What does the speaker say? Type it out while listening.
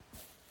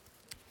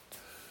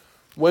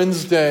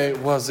Wednesday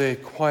was a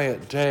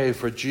quiet day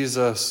for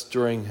Jesus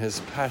during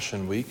his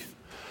Passion Week,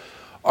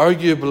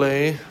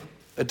 arguably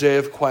a day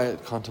of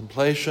quiet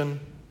contemplation,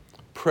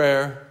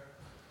 prayer,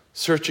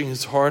 searching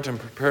his heart and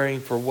preparing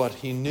for what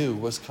he knew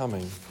was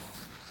coming.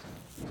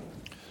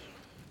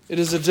 It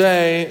is a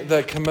day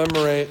that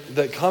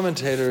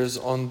commentators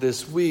on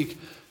this week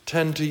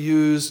tend to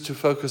use to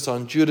focus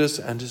on Judas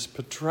and his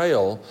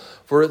betrayal,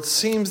 for it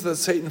seems that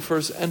Satan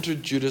first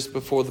entered Judas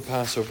before the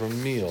Passover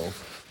meal,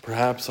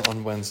 perhaps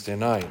on Wednesday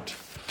night.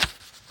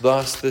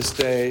 Thus, this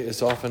day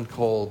is often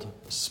called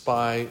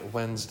Spy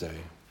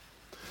Wednesday.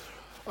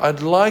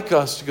 I'd like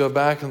us to go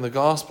back in the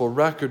gospel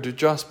record to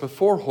just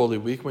before Holy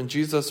Week, when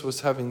Jesus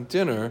was having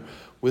dinner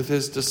with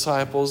his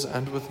disciples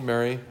and with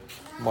Mary,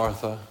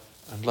 Martha,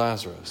 and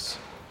Lazarus.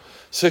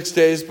 6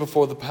 days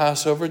before the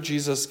Passover,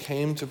 Jesus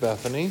came to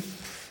Bethany.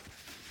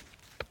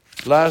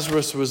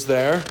 Lazarus was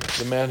there,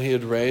 the man he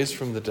had raised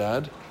from the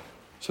dead,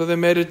 so they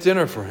made a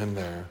dinner for him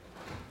there.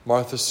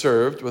 Martha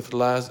served,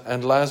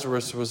 and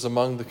Lazarus was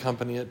among the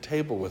company at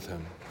table with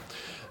him.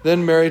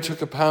 Then Mary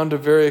took a pound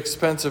of very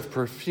expensive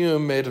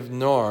perfume made of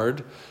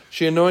nard.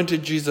 She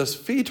anointed Jesus'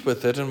 feet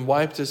with it and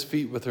wiped his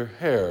feet with her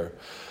hair.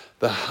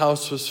 The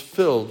house was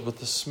filled with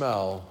the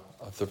smell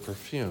of the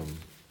perfume.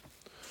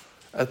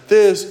 At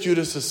this,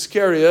 Judas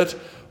Iscariot,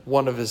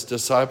 one of his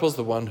disciples,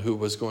 the one who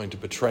was going to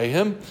betray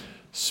him,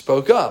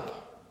 spoke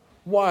up.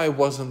 "Why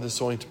wasn't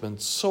this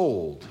ointment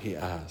sold?" he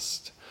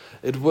asked.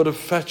 "It would have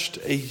fetched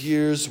a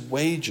year's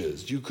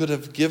wages. You could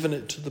have given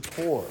it to the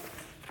poor."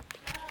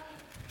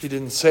 He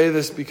didn't say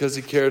this because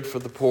he cared for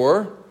the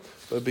poor,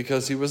 but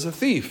because he was a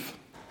thief.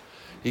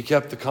 He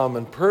kept the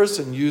common purse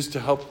and used to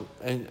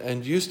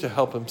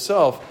help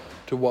himself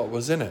to what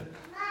was in it.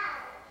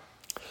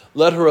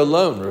 "Let her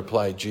alone,"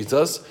 replied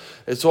Jesus.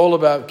 "It's all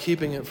about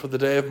keeping it for the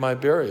day of my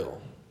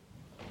burial.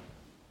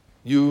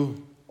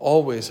 You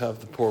always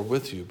have the poor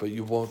with you, but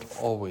you won't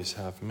always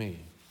have me."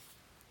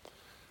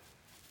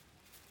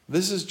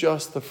 This is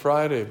just the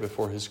Friday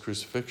before his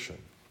crucifixion.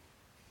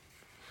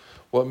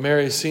 What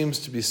Mary seems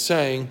to be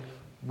saying,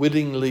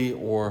 wittingly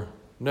or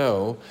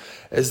no,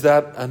 is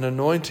that an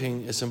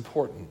anointing is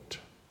important.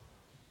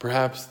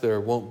 Perhaps there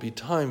won't be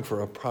time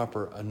for a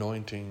proper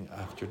anointing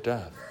after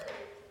death.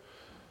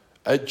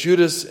 At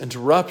Judas'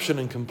 interruption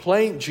and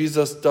complaint,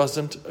 Jesus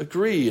doesn't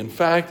agree. In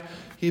fact,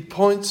 he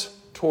points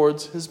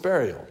towards his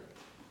burial,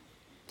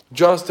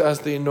 just as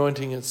the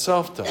anointing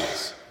itself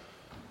does.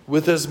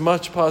 With as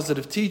much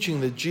positive teaching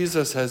that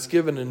Jesus has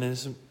given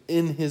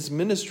in his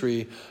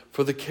ministry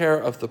for the care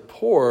of the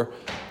poor,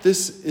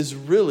 this is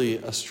really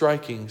a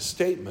striking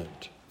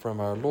statement from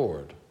our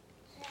Lord.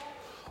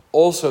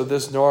 Also,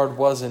 this nard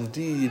was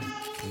indeed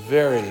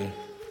very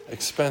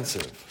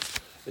expensive.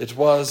 It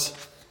was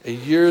a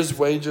year's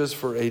wages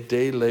for a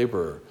day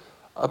laborer,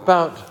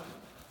 about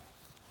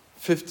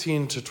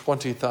 $15,000 to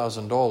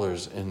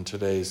 $20,000 in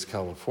today's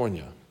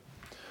California.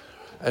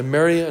 And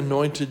Mary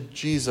anointed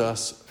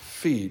Jesus'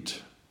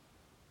 feet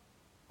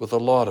with a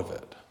lot of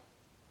it.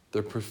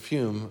 The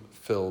perfume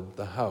filled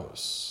the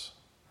house.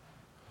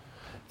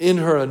 In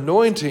her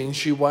anointing,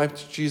 she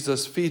wiped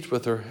Jesus' feet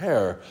with her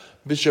hair.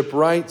 Bishop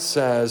Wright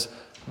says,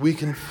 "We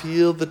can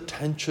feel the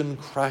tension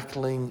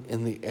crackling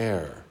in the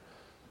air."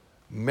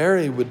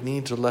 Mary would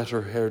need to let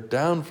her hair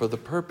down for the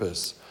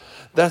purpose.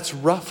 That's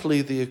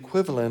roughly the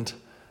equivalent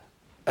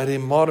at a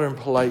modern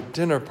polite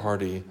dinner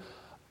party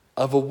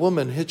of a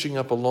woman hitching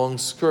up a long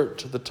skirt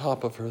to the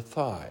top of her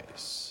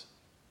thighs.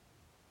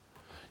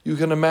 You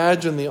can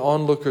imagine the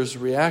onlooker's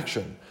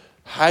reaction.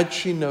 Had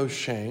she no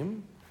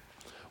shame?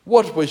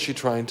 What was she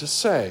trying to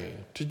say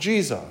to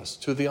Jesus,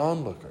 to the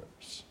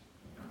onlookers?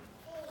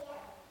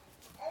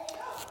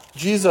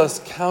 Jesus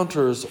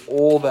counters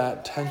all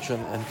that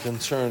tension and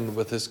concern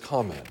with his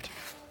comment,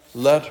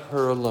 "Let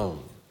her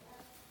alone.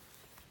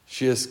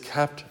 She has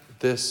kept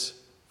this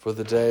for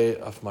the day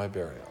of my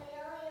burial."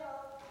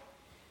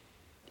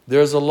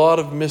 There's a lot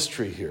of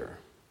mystery here.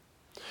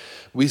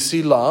 We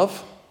see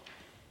love.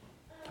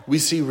 We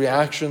see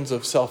reactions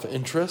of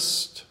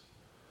self-interest.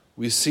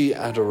 We see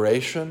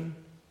adoration.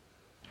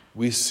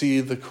 We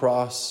see the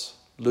cross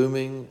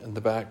looming in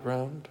the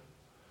background.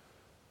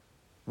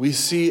 We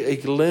see a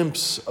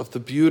glimpse of the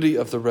beauty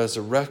of the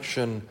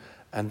resurrection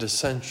and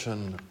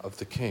ascension of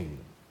the King.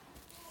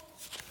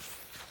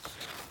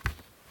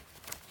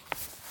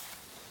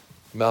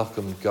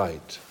 Malcolm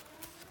Guite,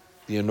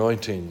 The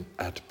Anointing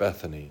at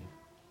Bethany.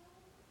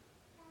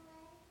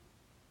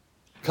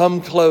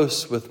 Come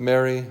close with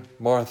Mary,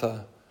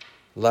 Martha,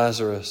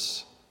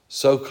 Lazarus,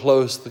 so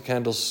close the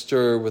candles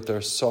stir with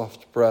their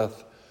soft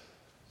breath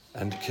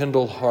and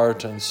kindle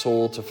heart and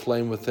soul to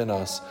flame within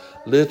us,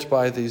 lit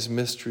by these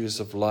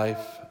mysteries of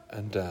life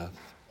and death.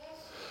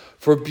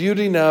 For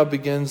beauty now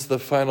begins the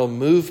final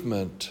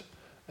movement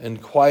in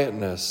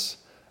quietness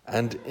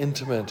and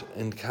intimate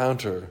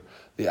encounter.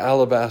 The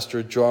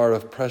alabaster jar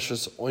of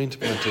precious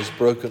ointment is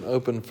broken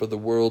open for the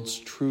world's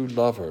true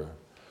lover.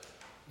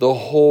 The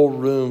whole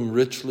room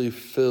richly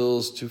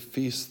fills to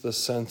feast the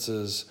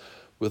senses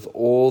with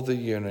all the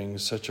yearning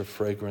such a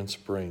fragrance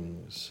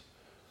brings.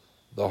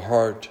 The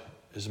heart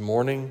is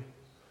mourning,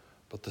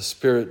 but the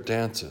Spirit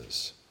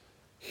dances.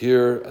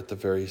 Here at the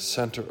very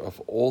center of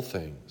all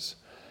things,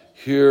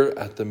 here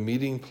at the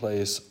meeting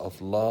place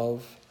of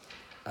love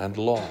and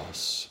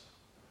loss,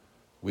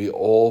 we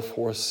all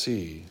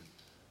foresee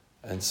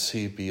and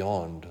see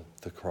beyond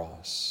the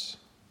cross.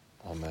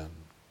 Amen.